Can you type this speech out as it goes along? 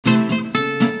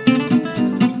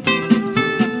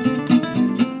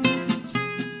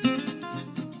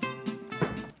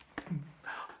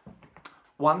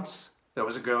Once, there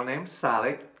was a girl named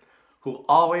Sally who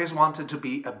always wanted to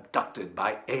be abducted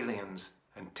by aliens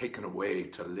and taken away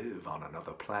to live on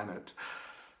another planet.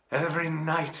 Every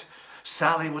night,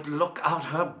 Sally would look out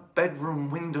her bedroom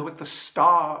window at the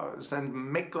stars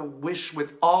and make a wish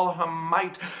with all her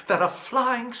might that a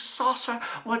flying saucer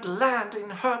would land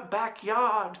in her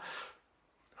backyard.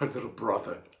 Her little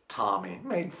brother, Tommy,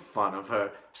 made fun of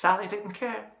her. Sally didn't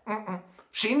care.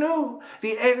 She knew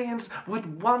the aliens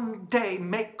would one day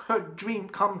make her dream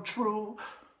come true.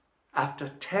 After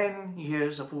 10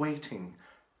 years of waiting,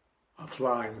 a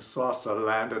flying saucer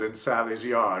landed in Sally's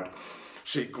yard.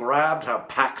 She grabbed her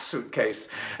packed suitcase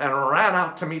and ran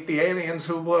out to meet the aliens,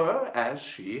 who were, as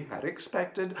she had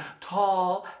expected,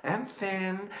 tall and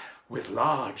thin, with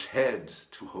large heads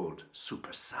to hold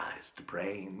supersized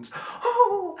brains.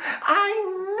 "Oh, I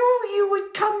knew you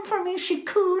would come for me," she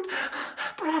cooed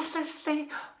breathlessly.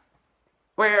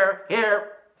 "We're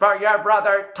here for your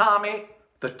brother, Tommy,"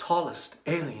 the tallest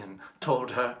alien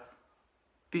told her.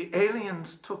 The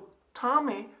aliens took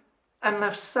Tommy and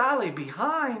left Sally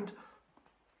behind.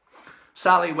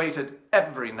 Sally waited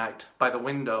every night by the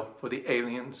window for the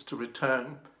aliens to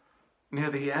return. Near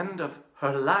the end of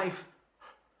her life,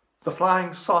 the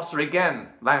flying saucer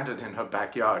again landed in her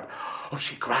backyard. Oh,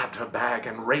 she grabbed her bag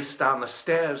and raced down the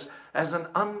stairs as an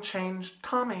unchanged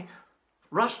Tommy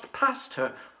rushed past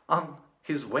her on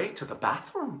his way to the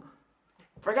bathroom.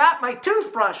 "Forgot my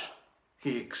toothbrush,"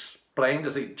 he explained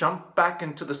as he jumped back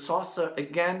into the saucer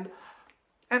again,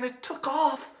 and it took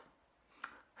off.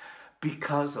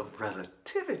 Because of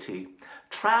relativity,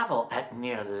 travel at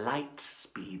near light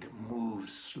speed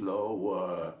moves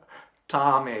slower.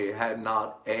 Tommy had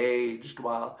not aged,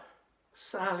 while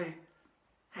Sally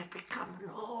had become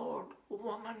an old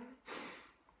woman.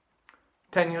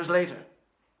 10 years later,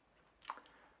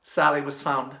 Sally was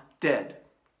found dead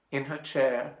in her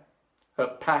chair, her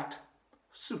packed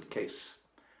suitcase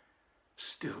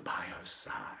still by her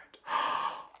side.